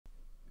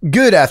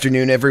Good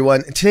afternoon,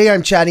 everyone. Today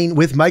I'm chatting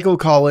with Michael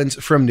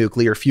Collins from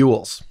Nuclear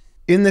Fuels.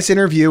 In this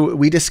interview,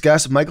 we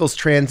discuss Michael's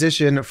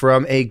transition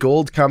from a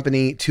gold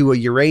company to a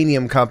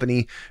uranium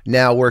company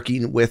now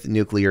working with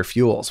nuclear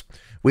fuels.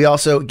 We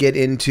also get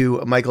into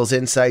Michael's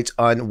insights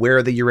on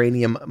where the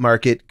uranium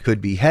market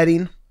could be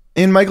heading.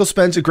 And Michael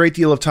spends a great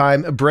deal of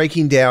time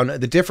breaking down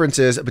the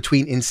differences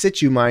between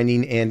in-situ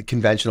mining and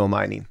conventional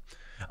mining.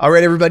 All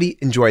right, everybody,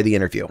 enjoy the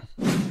interview.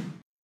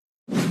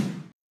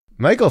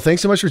 Michael,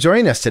 thanks so much for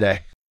joining us today.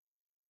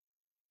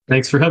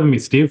 Thanks for having me,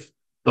 Steve.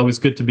 Always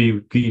good to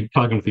be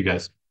talking with you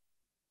guys.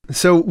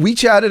 So we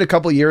chatted a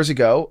couple years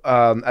ago.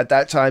 At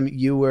that time,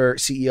 you were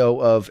CEO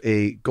of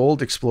a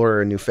gold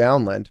explorer in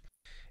Newfoundland,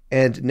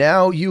 and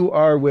now you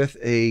are with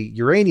a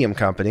uranium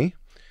company,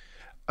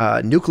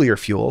 Nuclear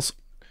Fuels.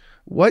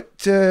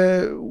 What's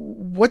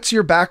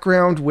your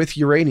background with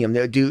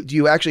uranium? Do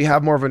you actually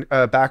have more of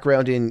a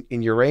background in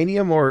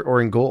uranium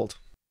or in gold?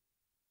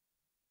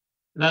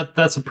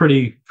 That's a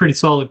pretty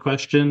solid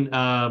question.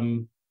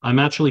 I'm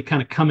actually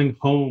kind of coming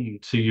home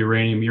to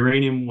uranium.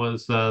 Uranium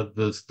was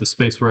the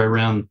space where I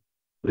ran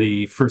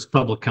the first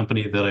public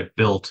company that I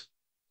built.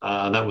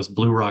 That was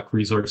Blue Rock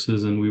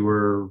Resources, and we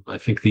were, I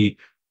think, the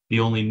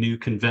only new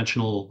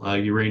conventional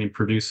uranium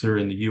producer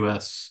in the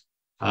U.S.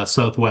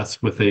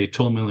 Southwest with a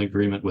toll milling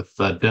agreement with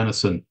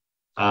Denison.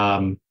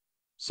 So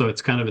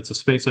it's a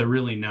space I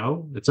really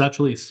know. It's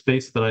actually a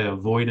space that I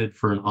avoided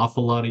for an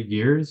awful lot of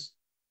years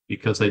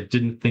because I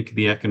didn't think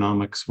the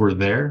economics were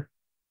there.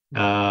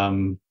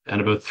 And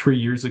about 3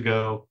 years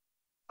ago,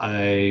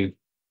 I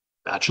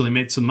actually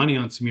made some money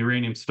on some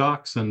uranium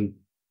stocks and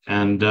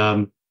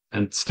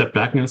stepped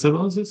back and I said,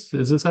 well, is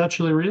this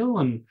actually real?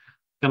 And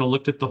kind of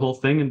looked at the whole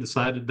thing and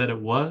decided that it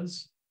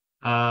was.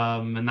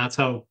 And that's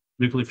how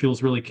Nuclear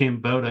Fuels really came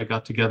about. I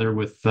got together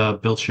with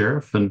Bill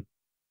Sheriff, and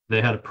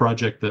they had a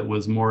project that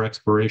was more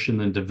exploration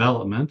than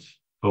development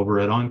over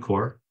at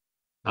Encore.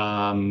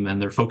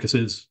 And their focus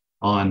is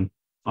on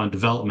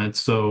development.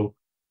 So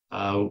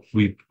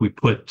we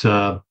put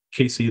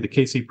Kaycee, the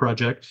Kaycee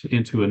project,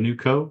 into a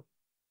NUCO,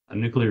 a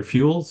Nuclear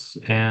Fuels,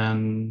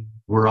 and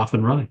we're off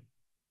and running.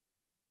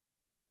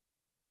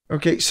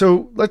 Okay,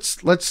 so let's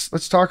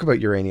talk about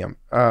uranium.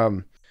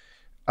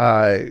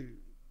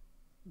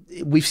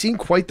 We've seen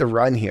quite the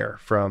run here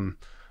from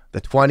the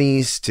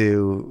 20s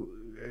to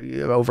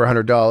over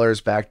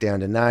 $100, back down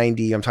to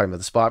 90. I'm talking about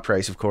the spot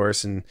price, of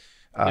course, and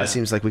It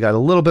seems like we got a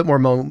little bit more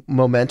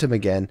momentum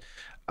again.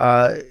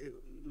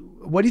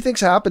 What do you think's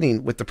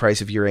happening with the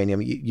price of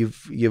uranium?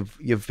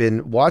 You've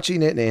been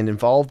watching it and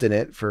involved in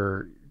it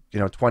for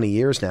 20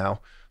 years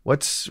now.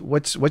 What's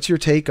your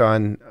take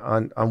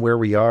on where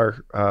we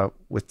are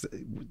with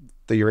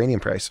the uranium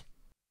price?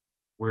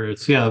 Where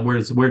it's been,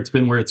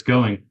 where it's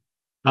going.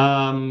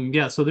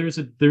 So there is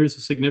a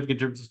significant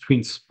difference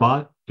between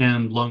spot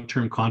and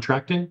long-term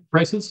contracting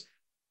prices.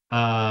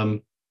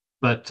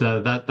 That's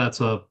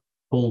a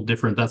whole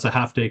different, that's a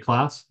half-day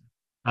class.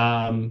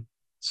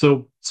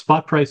 So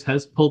spot price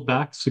has pulled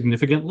back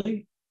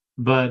significantly,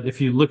 but if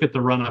you look at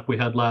the run-up we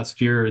had last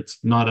year, it's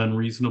not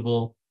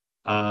unreasonable.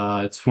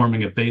 It's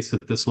forming a base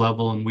at this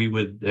level, and we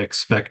would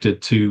expect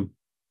it to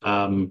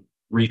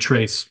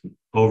retrace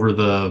over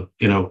the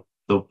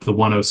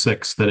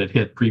 106 that it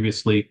hit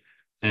previously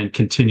and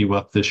continue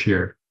up this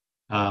year.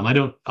 I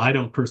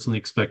don't personally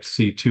expect to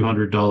see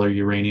 $200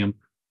 uranium,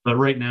 but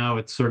right now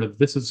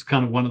this is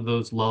kind of one of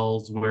those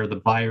lulls where the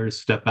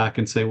buyers step back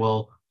and say,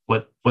 well,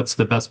 what's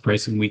the best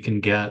pricing we can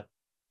get?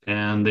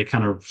 And they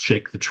kind of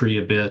shake the tree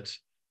a bit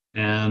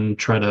and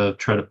try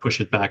to push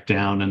it back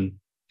down.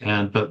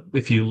 But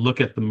if you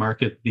look at the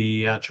market,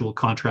 the actual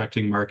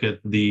contracting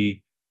market,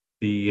 the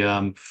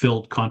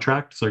filled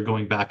contracts are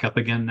going back up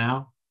again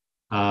now.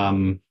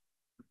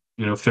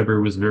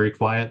 February was very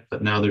quiet,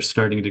 but now they're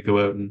starting to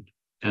go out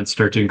and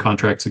start doing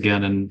contracts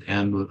again.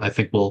 And I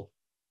think we'll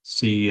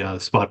see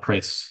spot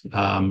price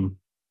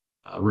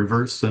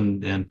reverse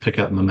and pick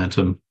up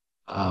momentum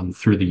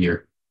through the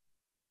year.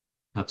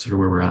 That's sort of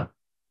where we're at.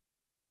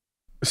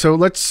 So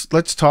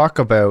let's talk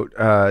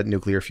about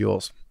Nuclear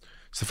Fuels.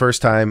 It's the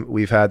first time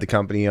we've had the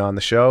company on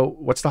the show.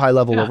 What's the high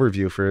level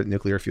overview for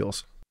Nuclear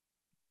Fuels?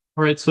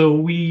 All right, so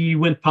we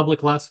went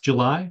public last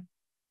July.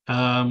 We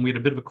had a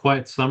bit of a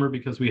quiet summer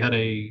because we had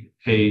a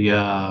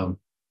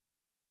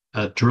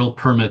drill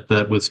permit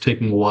that was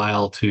taking a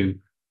while to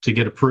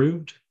get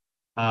approved.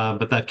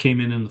 But that came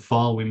in the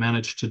fall. We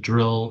managed to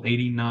drill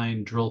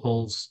 89 drill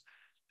holes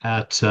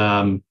at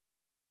the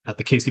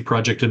Kaycee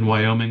project in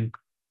Wyoming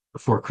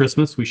before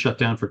Christmas. We shut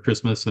down for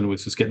Christmas, and it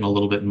was just getting a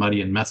little bit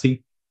muddy and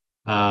messy.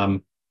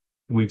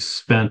 We've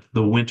spent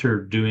the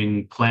winter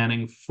doing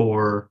planning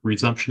for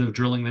resumption of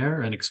drilling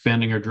there and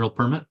expanding our drill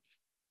permit.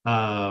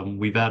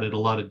 We've added a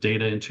lot of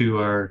data into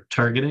our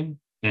targeting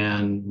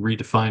and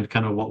redefined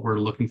kind of what we're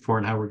looking for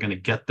and how we're going to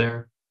get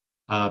there.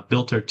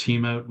 Built our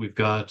team out. We've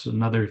got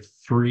another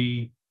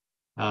 3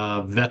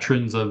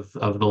 veterans of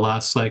the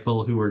last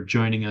cycle who are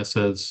joining us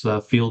as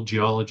field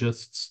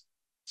geologists.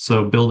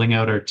 So building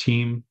out our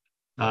team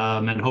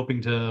and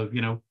hoping to,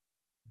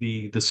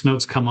 the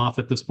snow's come off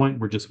at this point.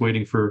 We're just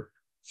waiting for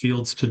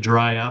fields to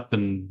dry up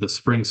and the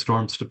spring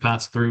storms to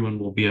pass through, and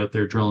we'll be out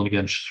there drilling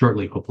again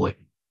shortly, hopefully.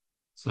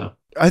 So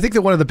I think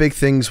that one of the big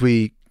things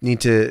we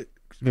need to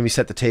maybe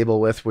set the table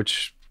with,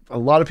 which a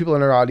lot of people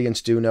in our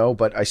audience do know,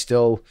 but I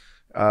still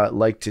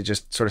like to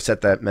just sort of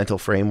set that mental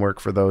framework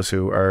for those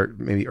who are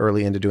maybe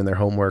early into doing their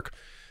homework.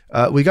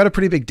 We got a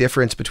pretty big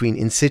difference between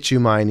in situ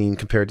mining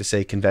compared to,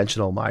 say,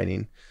 conventional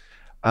mining.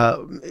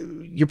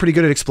 You're pretty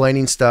good at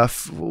explaining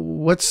stuff.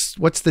 What's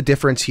the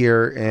difference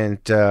here, and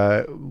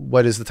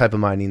what is the type of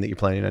mining that you're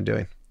planning on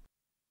doing?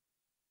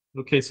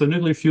 Okay, so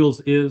Nuclear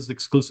Fuels is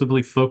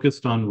exclusively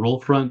focused on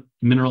roll-front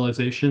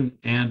mineralization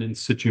and in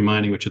situ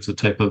mining, which is a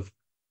type of,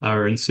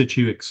 or in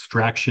situ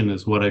extraction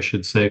is what I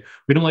should say.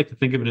 We don't like to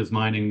think of it as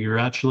mining. You're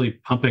actually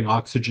pumping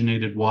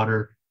oxygenated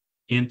water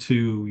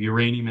into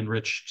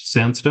uranium-enriched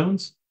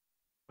sandstones.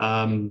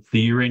 The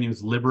uranium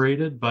is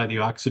liberated by the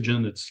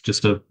oxygen. It's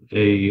just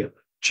a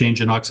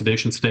change in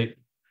oxidation state.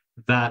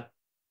 That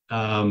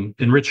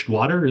enriched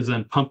water is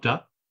then pumped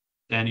up,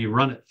 and you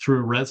run it through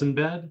a resin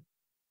bed,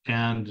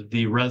 and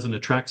the resin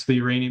attracts the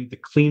uranium. The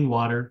clean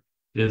water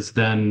is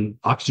then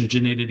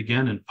oxygenated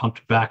again and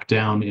pumped back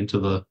down into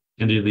the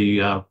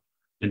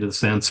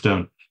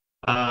sandstone.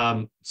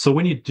 So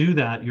when you do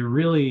that,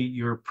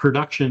 your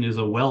production is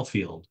a well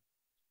field,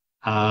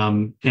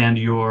 and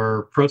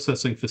your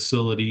processing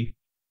facility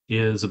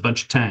is a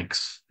bunch of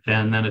tanks,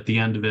 and then at the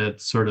end of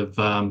it, sort of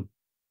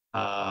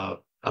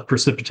a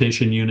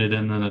precipitation unit,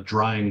 and then a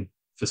drying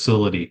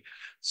facility.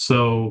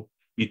 So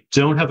you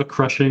don't have a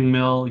crushing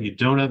mill, you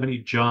don't have any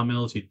jaw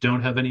mills, you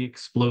don't have any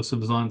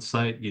explosives on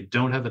site, you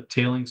don't have a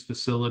tailings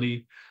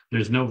facility,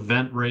 there's no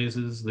vent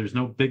raises, there's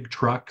no big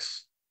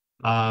trucks.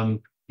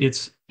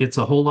 It's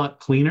a whole lot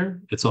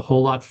cleaner, it's a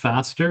whole lot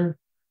faster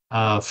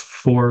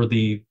for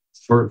the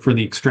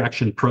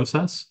extraction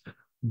process.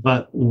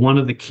 But one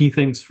of the key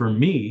things for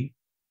me,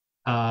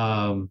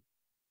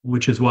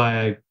 which is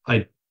why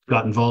I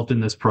got involved in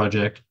this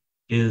project,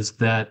 is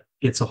that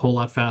it's a whole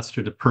lot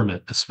faster to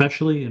permit,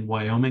 especially in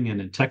Wyoming and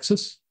in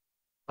Texas,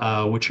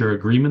 which are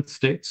agreement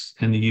states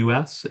in the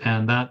US.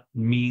 And that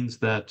means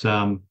that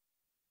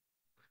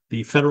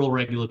the federal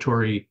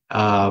regulatory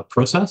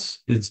process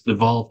is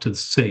devolved to the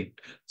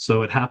state.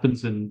 So it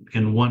happens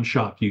in one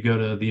shop. You go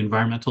to the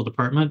environmental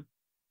department,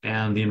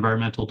 and the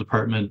environmental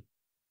department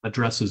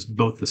addresses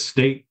both the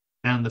state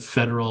and the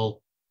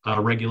federal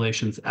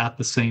regulations at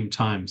the same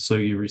time. So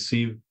when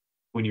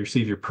you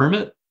receive your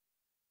permit,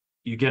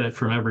 you get it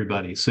from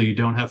everybody. So you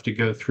don't have to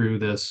go through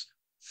this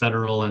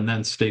federal and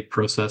then state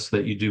process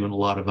that you do in a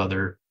lot of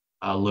other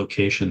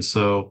locations.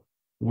 So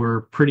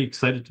we're pretty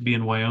excited to be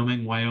in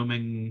Wyoming.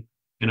 Wyoming,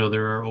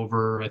 there are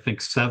over, I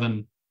think,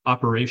 7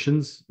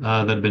 operations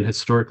that have been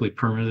historically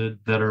permitted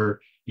that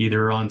are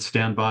either on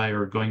standby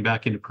or going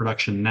back into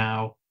production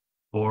now,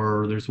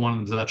 or there's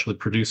one that's actually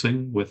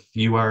producing with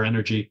Encore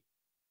Energy.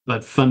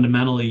 But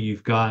fundamentally,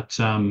 you've got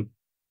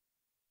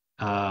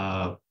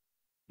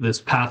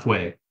this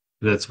pathway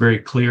that's very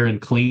clear and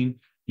clean.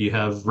 You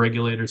have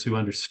regulators who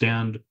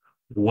understand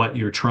what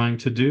you're trying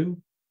to do,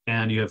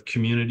 and you have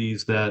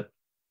communities that,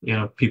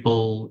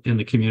 people in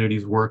the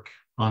communities work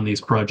on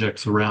these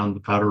projects around the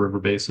Powder River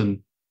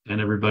Basin,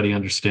 and everybody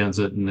understands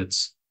it, and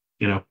it's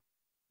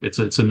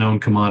a known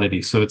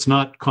commodity. So it's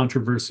not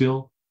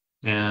controversial,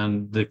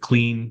 and the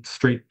clean,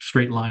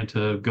 straight line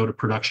to go to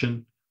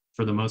production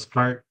for the most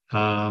part,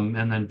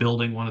 and then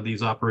building one of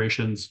these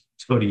operations,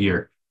 it's about a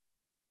year.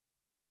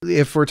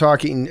 If we're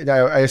talking,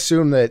 I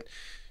assume that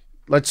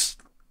let's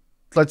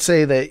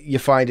say that you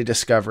find a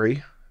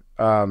discovery.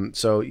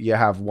 So you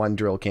have one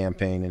drill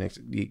campaign, and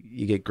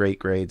you get great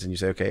grades, and you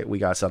say, okay, we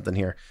got something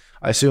here.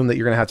 I assume that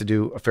you're going to have to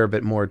do a fair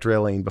bit more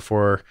drilling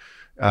before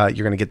you're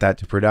going to get that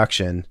to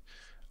production.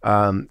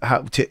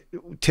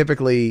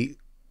 Typically,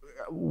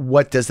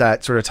 what does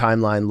that sort of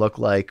timeline look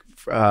like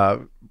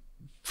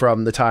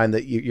from the time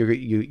that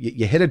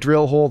you hit a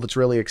drill hole that's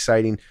really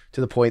exciting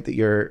to the point that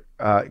you're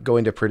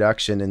going to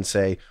production in,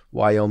 say,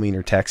 Wyoming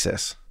or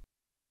Texas?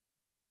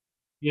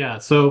 Yeah,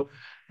 so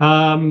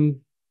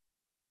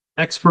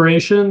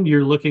exploration,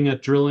 you're looking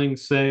at drilling,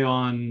 say,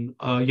 on,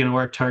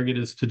 our target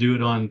is to do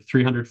it on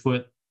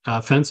 300-foot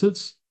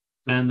fences,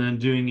 and then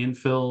doing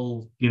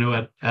infill,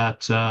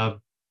 at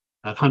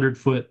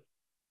 100-foot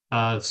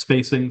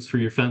spacings for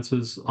your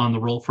fences on the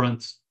roll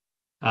fronts.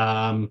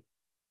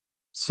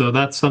 So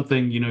that's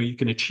something, you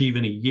can achieve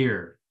in a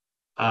year.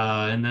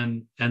 And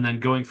then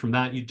going from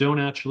that, you don't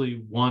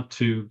actually want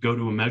to go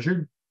to a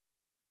measured.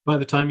 By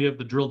the time you have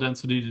the drill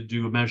density to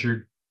do a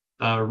measured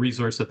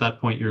resource, at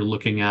that point, you're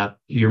looking at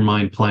your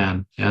mine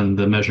plan, and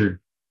the measured,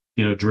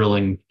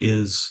 drilling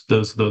is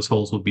those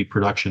holes will be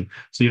production.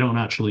 So you don't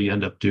actually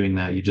end up doing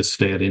that. You just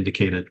stay at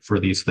indicated for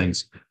these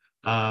things.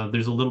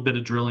 There's a little bit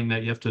of drilling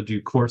that you have to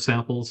do core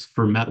samples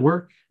for met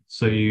work.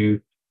 So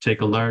you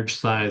take a large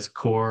size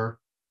core,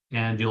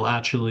 and you'll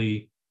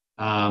actually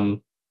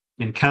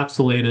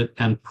encapsulate it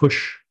and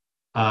push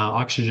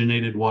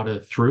oxygenated water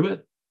through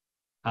it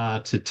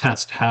to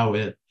test how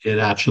it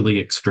actually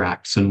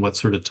extracts, and what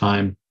sort of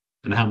time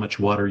and how much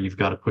water you've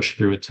got to push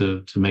through it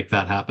to make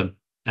that happen.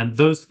 And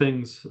those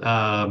things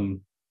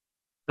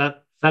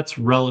that's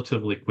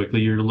relatively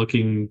quickly. You're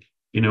looking,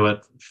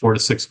 at 4 to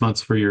 6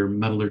 months for your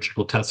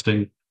metallurgical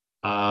testing.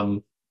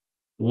 Um,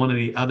 One of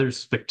the other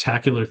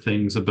spectacular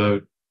things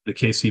about the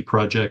Kaycee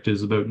project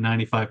is about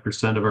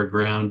 95% of our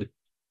ground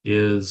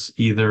is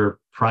either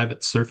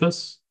private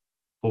surface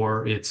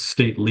or it's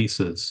state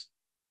leases.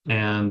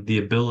 And the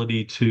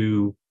ability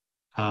to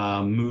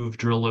move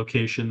drill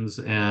locations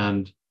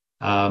and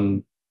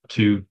um,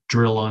 to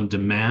drill on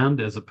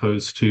demand as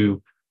opposed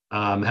to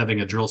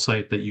having a drill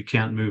site that you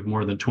can't move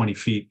more than 20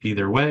 feet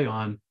either way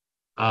on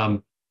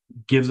um,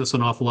 gives us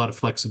an awful lot of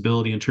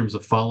flexibility in terms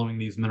of following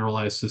these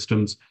mineralized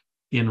systems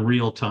in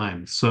real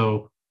time.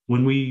 So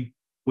when we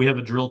have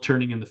a drill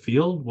turning in the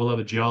field, we'll have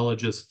a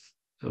geologist,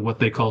 what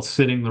they call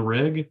sitting the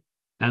rig,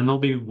 and they'll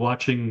be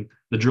watching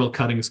the drill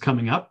cuttings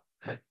coming up,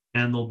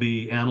 and they'll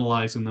be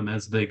analyzing them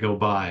as they go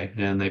by.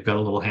 And they've got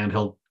a little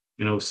handheld,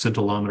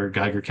 scintillometer,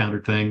 Geiger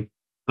counter thing.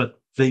 But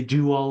they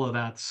do all of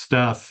that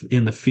stuff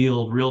in the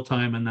field real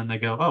time, and then they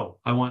go, "Oh,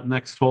 I want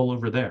next hole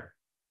over there."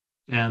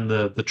 And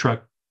the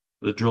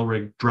drill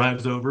rig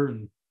drives over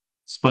and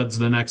spuds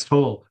the next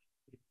hole.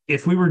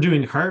 If we were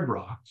doing hard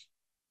rock,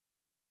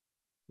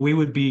 we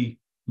would be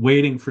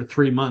waiting for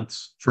 3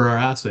 months for our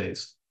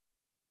assays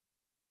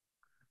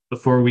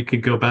before we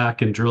could go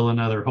back and drill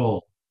another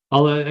hole.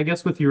 Although I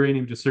guess with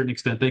uranium, to a certain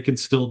extent, they can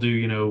still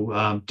do,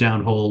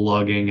 downhole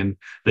logging, and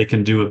they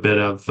can do a bit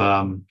of,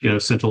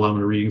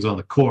 scintillometer readings on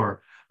the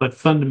core. But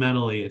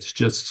fundamentally, it's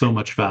just so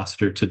much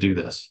faster to do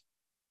this,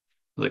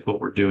 like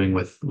what we're doing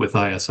with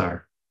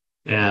ISR.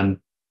 And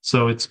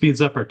so it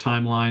speeds up our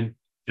timeline.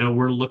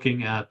 We're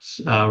looking at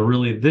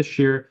really this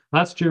year.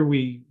 Last year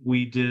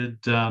we did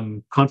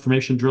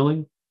confirmation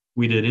drilling,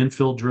 we did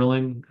infill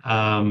drilling,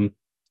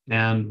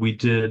 and we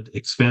did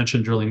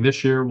expansion drilling.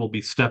 This year we'll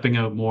be stepping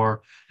out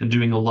more and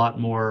doing a lot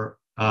more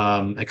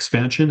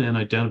expansion and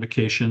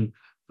identification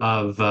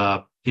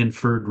of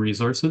inferred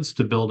resources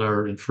to build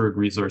our inferred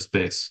resource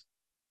base.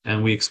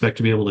 And we expect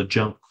to be able to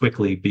jump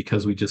quickly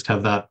because we just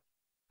have that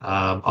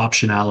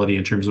optionality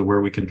in terms of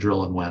where we can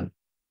drill and when.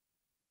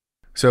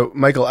 So,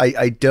 Michael,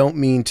 I don't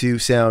mean to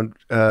sound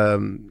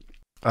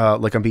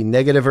like I'm being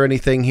negative or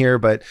anything here,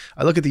 but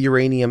I look at the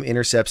uranium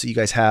intercepts that you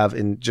guys have,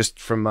 and just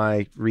from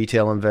my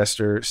retail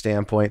investor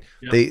standpoint,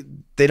 yep,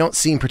 they don't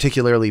seem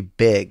particularly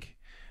big.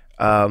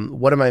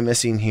 What am I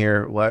missing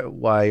here?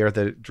 Why are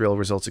the drill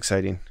results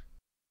exciting?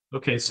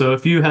 Okay, so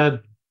if you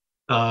had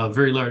a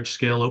very large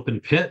scale open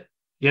pit,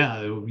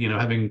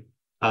 having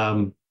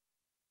 4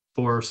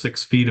 or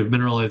 6 feet of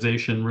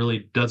mineralization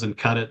really doesn't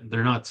cut it.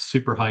 They're not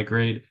super high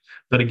grade,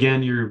 but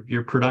again,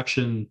 your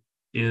production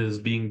is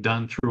being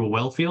done through a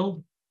well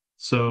field,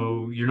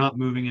 so you're not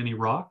moving any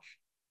rock.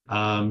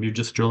 You're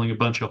just drilling a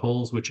bunch of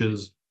holes, which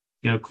is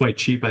quite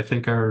cheap. I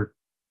think our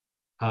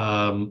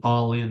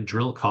all-in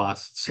drill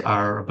costs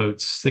are about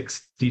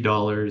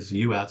 $60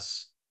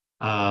 US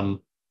a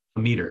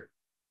meter,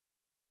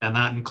 and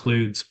that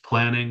includes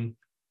planning,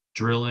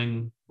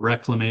 drilling,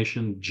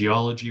 reclamation,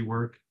 geology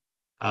work,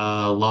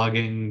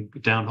 logging,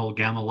 downhole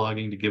gamma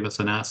logging to give us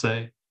an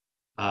assay,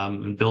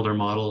 and build our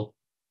model.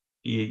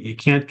 You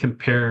can't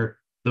compare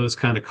those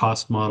kind of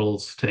cost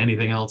models to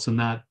anything else, and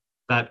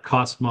that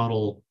cost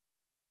model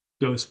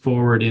goes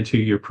forward into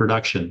your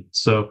production.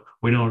 So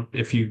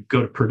if you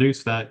go to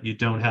produce that, you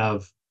don't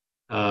have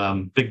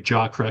big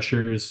jaw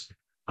crushers,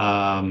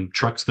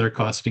 trucks that are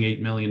costing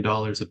 $8 million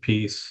a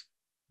piece.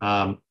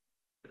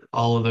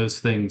 All of those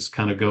things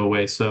kind of go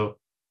away. So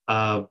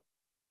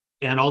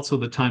and also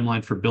the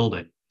timeline for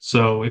building.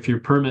 So if your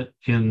permit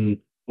in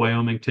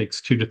Wyoming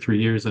takes 2 to 3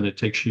 years and it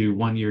takes you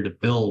 1 year to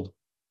build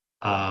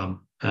an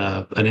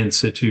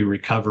in-situ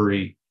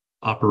recovery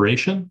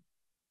operation,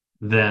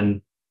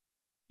 then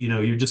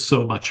you're just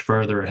so much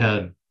farther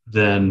ahead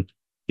than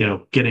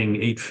getting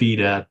 8 feet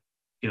at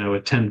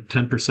at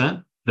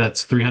 10%.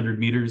 That's 300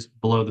 meters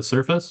below the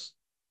surface.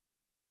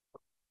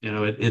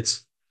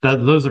 It's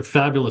that those are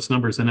fabulous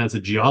numbers, and as a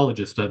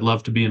geologist, I'd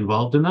love to be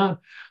involved in that,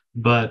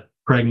 but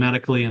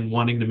pragmatically and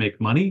wanting to make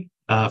money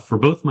for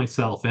both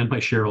myself and my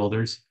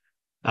shareholders,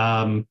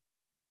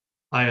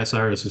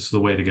 ISR is just the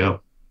way to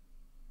go.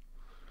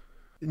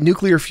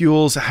 Nuclear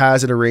Fuels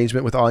has an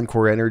arrangement with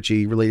Encore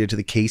Energy related to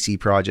the Kaycee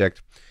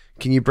project.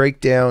 Can you break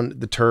down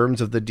the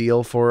terms of the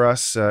deal for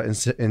us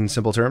in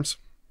simple terms?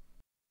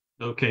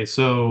 Okay,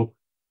 so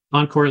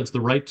Encore has the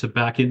right to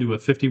back into a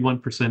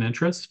 51%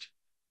 interest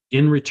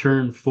in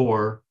return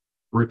for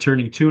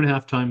returning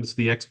 2.5 times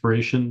the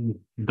exploration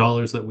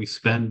dollars that we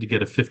spend to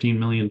get a 15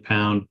 million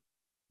pound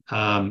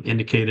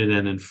indicated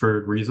and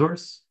inferred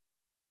resource.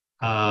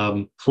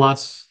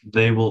 Plus,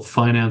 they will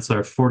finance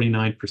our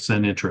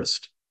 49%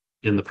 interest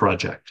in the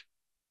project.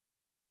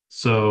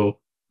 So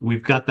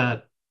we've got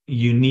that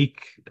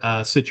unique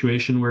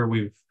situation where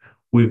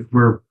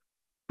we're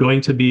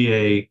going to be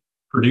a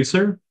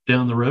producer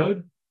down the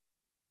road.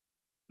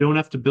 Don't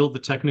have to build the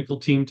technical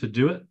team to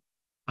do it.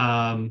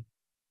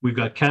 We've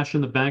got cash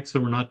in the bank, so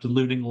we're not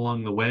diluting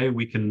along the way.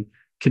 We can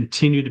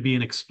continue to be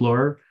an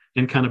explorer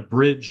and kind of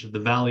bridge the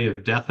valley of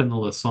death in the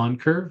Lassonde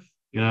curve,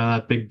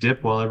 that big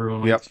dip while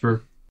everyone waits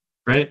for,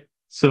 right?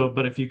 So,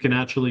 but if you can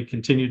actually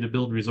continue to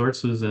build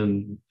resources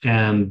and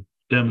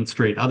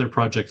demonstrate other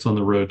projects on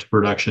the road to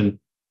production,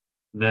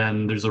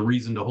 then there's a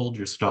reason to hold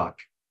your stock.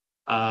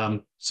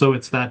 So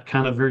it's that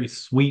kind of very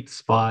sweet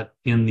spot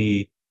in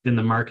the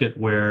market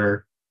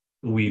where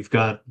we've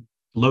got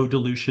low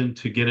dilution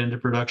to get into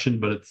production,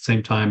 but at the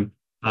same time,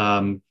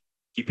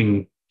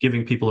 giving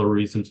people a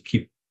reason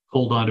to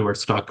hold on to our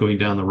stock going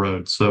down the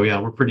road. So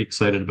yeah, we're pretty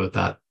excited about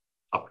that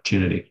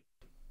opportunity.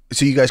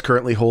 So you guys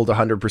currently hold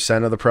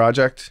 100% of the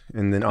project,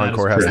 and then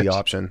Encore has the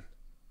option.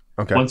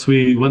 Okay.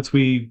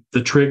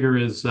 The trigger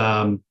is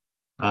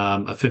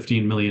a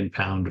 15 million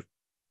pound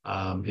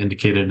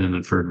indicated and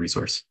inferred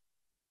resource.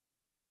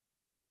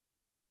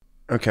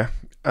 Okay.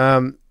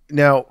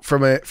 Now,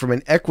 from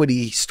an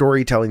equity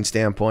storytelling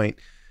standpoint,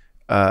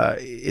 are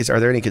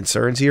there any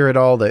concerns here at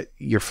all that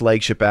your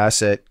flagship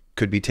asset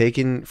could be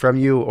taken from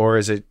you, or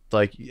is it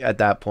like at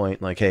that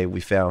point, like, hey, we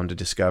found a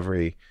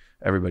discovery,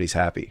 everybody's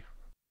happy?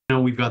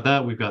 We've got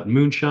that. We've got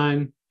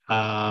Moonshine,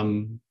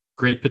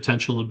 great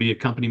potential to be a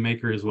company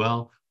maker as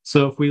well.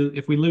 So if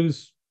we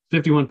lose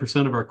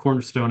 51% of our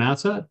cornerstone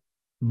asset,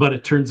 but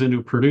it turns into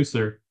a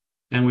producer,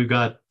 and we've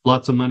got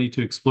lots of money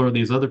to explore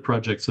these other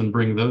projects and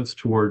bring those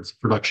towards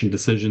production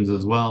decisions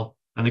as well,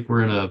 I think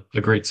we're in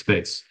a great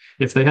space.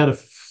 If they had a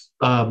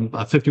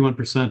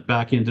 51%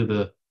 back into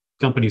the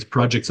company's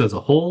projects as a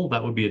whole,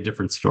 that would be a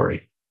different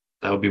story.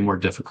 That would be more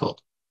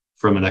difficult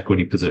from an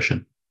equity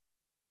position.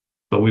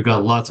 But we've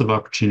got lots of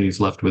opportunities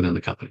left within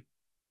the company.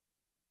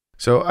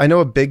 So I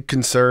know a big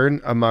concern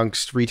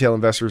amongst retail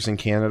investors in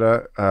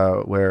Canada,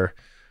 where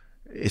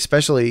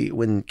especially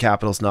when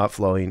capital's not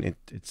flowing,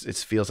 it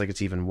feels like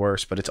it's even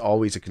worse, but it's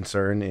always a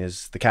concern,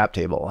 is the cap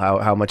table.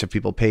 How much have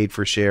people paid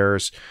for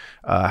shares?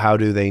 How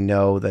do they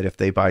know that if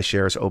they buy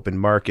shares open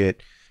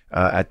market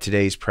at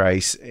today's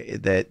price,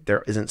 that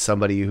there isn't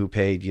somebody who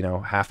paid,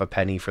 half a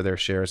penny for their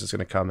shares is going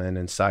to come in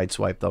and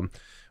sideswipe them?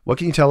 What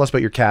can you tell us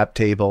about your cap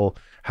table?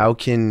 How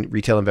can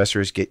retail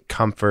investors get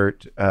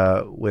comfort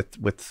with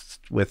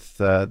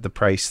the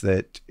price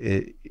that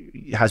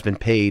has been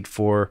paid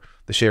for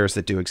the shares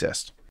that do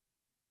exist?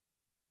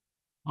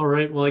 All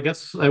right. Well, I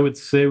guess I would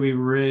say we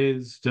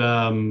raised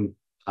over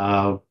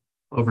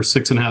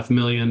 6.5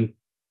 million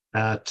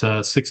at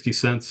 60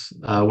 cents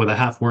with a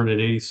half warrant at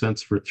 80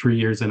 cents for 3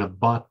 years in a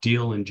bought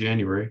deal in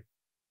January.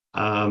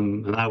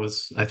 And that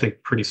was, I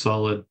think, pretty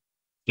solid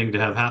thing to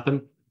have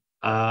happen.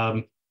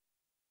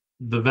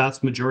 The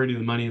vast majority of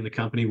the money in the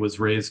company was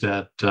raised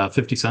at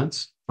 50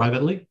 cents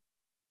privately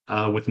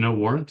with no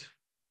warrant.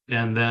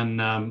 And then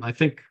I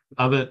think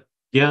of it,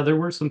 yeah, there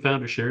were some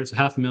founder shares,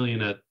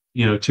 500,000 at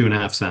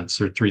 2.5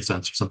 cents or 3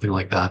 cents or something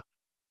like that,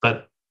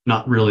 but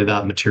not really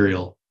that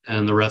material.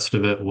 And the rest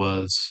of it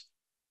was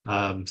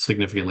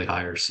significantly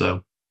higher.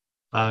 So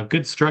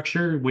good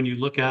structure. When you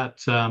look at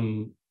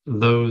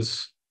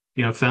those,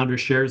 founder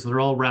shares, they're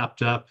all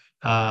wrapped up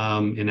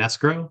in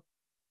escrow.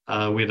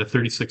 We had a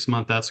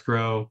 36-month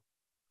escrow.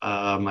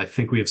 I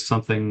think we have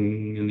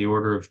something in the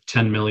order of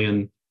 10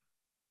 million,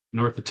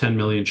 north of 10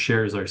 million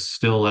shares are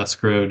still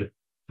escrowed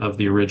of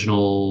the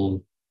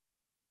original,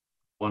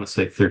 I want to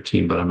say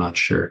 13, but I'm not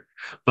sure.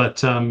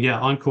 But yeah,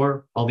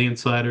 Encore, all the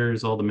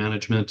insiders, all the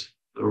management,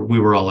 we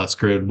were all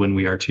escrowed when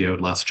we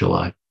RTO'd last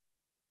July.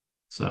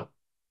 So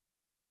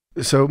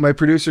my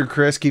producer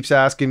Chris keeps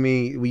asking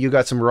me, well, you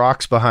got some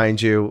rocks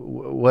behind you.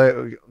 What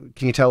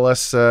can you tell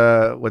us?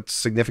 What's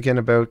significant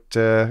about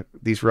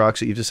these rocks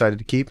that you've decided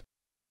to keep?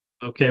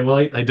 Okay, well,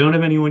 I don't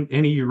have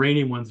any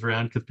uranium ones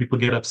around because people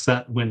get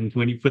upset when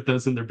you put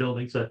those in their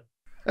buildings. So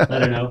I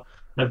don't know.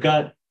 I've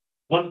got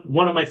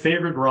one of my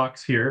favorite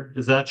rocks here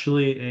is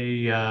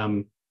actually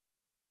a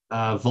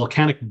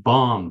volcanic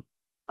bomb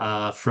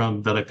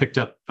that I picked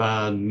up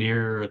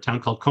near a town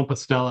called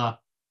Compostela,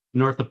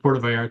 north of Puerto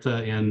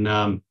Vallarta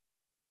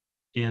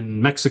in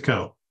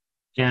Mexico.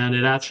 And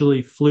it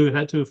actually it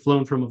had to have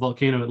flown from a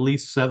volcano at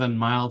least 7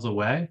 miles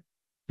away.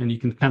 And you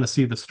can kind of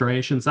see the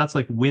striations. That's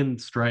like wind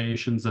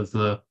striations as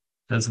the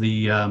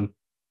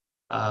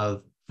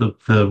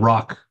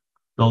rock.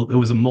 It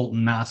was a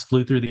molten mass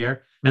flew through the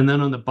air. And then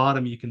on the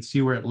bottom, you can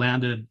see where it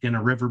landed in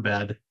a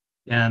riverbed.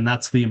 And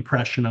that's the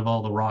impression of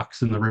all the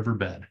rocks in the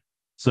riverbed.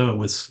 So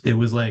it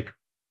was like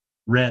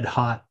red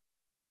hot,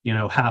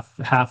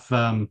 half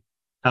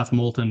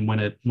molten when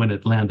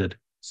it landed.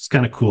 It's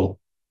kind of cool.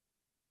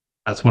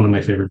 That's one of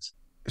my favorites.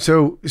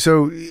 So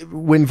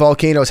when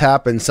volcanoes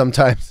happen,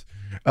 sometimes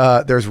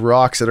there's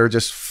rocks that are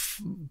just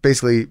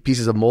basically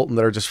pieces of molten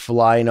that are just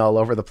flying all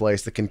over the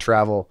place that can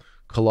travel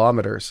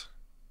kilometers.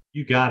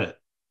 You got it.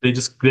 They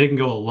can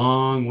go a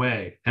long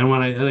way. And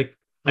when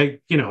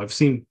I've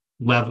seen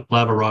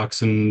lava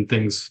rocks and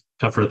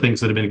tougher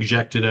things that have been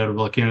ejected out of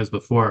volcanoes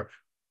before,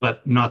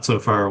 but not so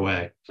far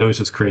away. So it was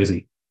just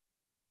crazy.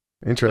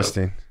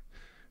 Interesting.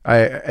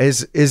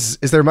 Is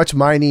there much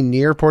mining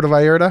near Puerto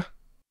Vallarta?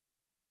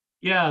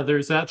 Yeah,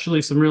 there's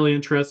actually some really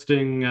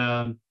interesting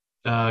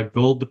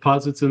gold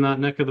deposits in that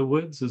neck of the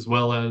woods, as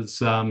well as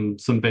some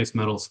base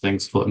metals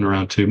things floating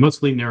around too,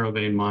 mostly narrow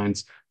vein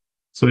mines.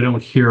 So we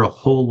don't hear a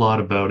whole lot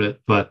about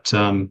it, but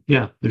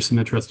yeah, there's some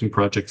interesting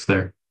projects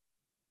there.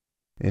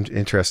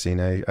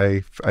 Interesting.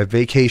 I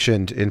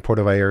vacationed in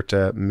Puerto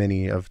Vallarta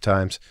many of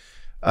times.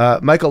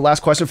 Michael,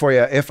 last question for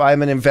you. If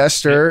I'm an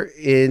investor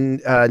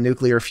in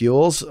nuclear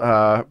fuels,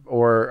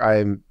 or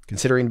I'm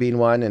considering being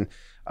one, and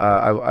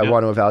I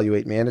want to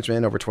evaluate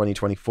management over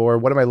 2024,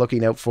 what am I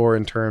looking out for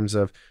in terms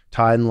of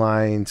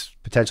timelines,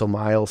 potential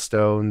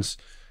milestones,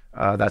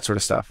 that sort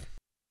of stuff?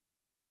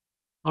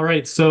 All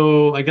right.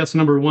 So I guess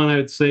number one, I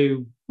would say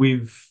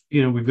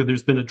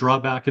there's been a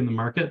drawback in the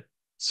market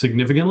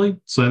significantly.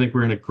 So I think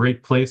we're in a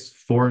great place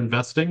for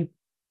investing.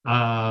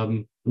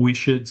 We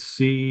should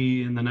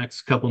see in the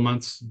next couple of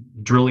months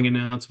drilling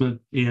announcement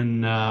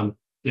in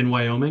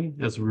Wyoming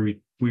as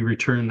we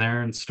return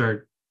there and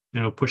start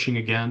pushing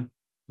again.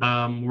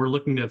 We're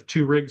looking to have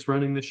 2 rigs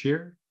running this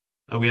year.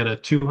 We had a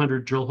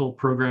 200 drill hole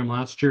program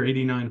last year.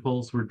 89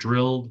 holes were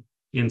drilled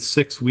in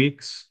 6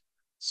 weeks.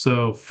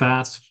 So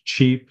fast,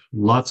 cheap,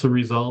 lots of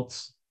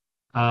results.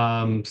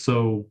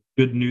 So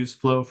good news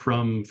flow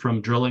from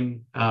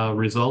drilling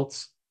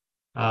results.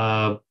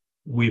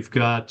 We've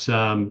got,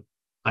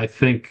 I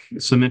think,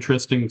 some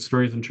interesting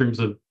stories in terms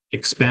of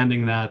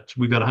expanding that.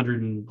 We've got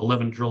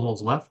 111 drill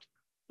holes left.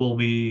 We'll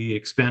be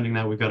expanding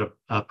that. We've got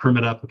a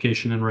permit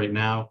application in right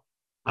now.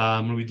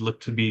 We'd look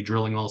to be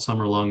drilling all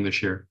summer long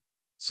this year.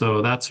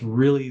 So that's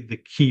really the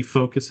key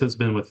focus has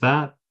been with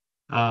that.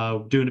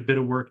 Doing a bit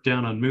of work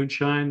down on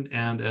Moonshine,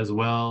 and as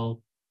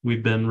well,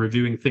 we've been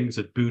reviewing things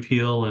at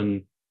Bootheel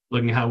and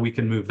looking how we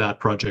can move that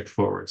project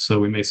forward. So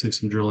we may see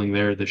some drilling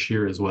there this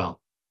year as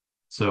well.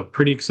 So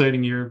pretty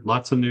exciting year,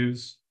 lots of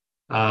news.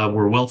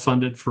 We're well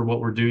funded for what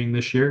we're doing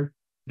this year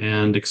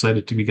and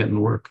excited to be getting to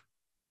work.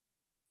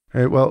 All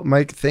right. Well,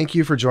 Mike, thank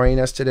you for joining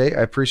us today.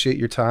 I appreciate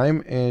your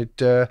time, and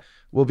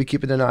we'll be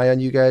keeping an eye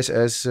on you guys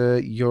as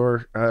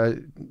your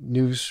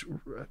news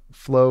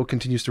flow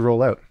continues to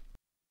roll out.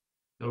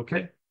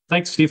 Okay.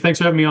 Thanks, Steve. Thanks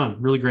for having me on.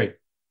 Really great.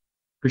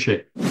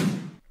 Appreciate it.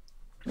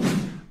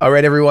 All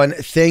right, everyone.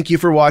 Thank you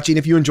for watching.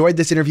 If you enjoyed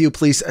this interview,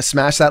 please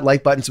smash that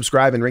like button,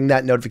 subscribe, and ring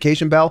that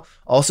notification bell.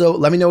 Also,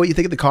 let me know what you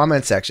think in the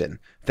comments section.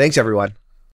 Thanks, everyone.